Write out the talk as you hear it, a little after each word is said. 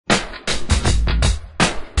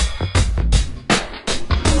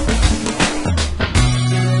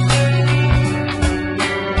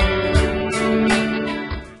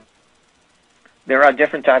there are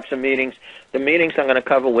different types of meetings. The meetings I'm going to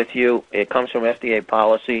cover with you, it comes from FDA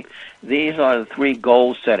policy. These are the 3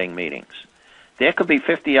 goal-setting meetings. There could be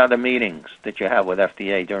 50 other meetings that you have with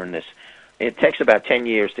FDA during this. It takes about 10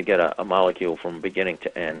 years to get a molecule from beginning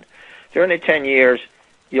to end. During the 10 years,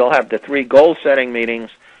 you'll have the 3 goal-setting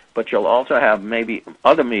meetings, but you'll also have maybe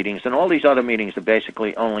other meetings, and all these other meetings are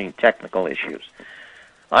basically only technical issues.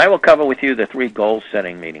 I will cover with you the 3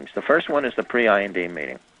 goal-setting meetings. The first one is the pre-IND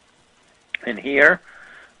meeting. And here,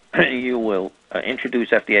 you will introduce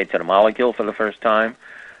FDA to the molecule for the first time,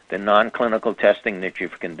 the non-clinical testing that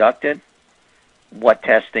you've conducted, what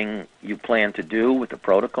testing you plan to do with the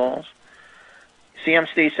protocols.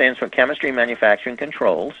 CMC stands for Chemistry, Manufacturing,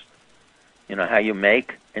 Controls. You know, how you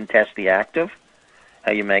make and test the active,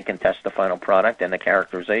 how you make and test the final product, and the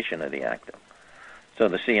characterization of the active. So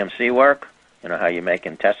the CMC work, you know, how you make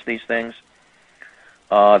and test these things.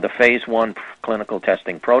 The Phase 1 clinical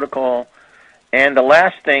testing protocol. And the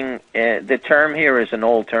last thing, the term here is an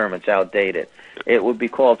old term. It's outdated. It would be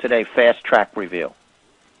called today fast track review.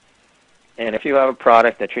 And if you have a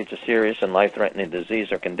product that treats a serious and life-threatening disease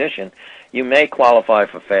or condition, you may qualify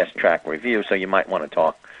for fast track review, so you might want to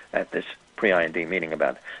talk at this pre-IND meeting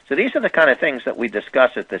about it. So these are the kind of things that we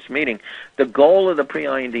discuss at this meeting. The goal of the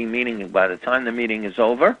pre-IND meeting, by the time the meeting is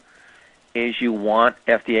over, is you want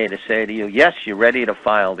FDA to say to you, yes, you're ready to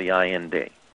file the IND.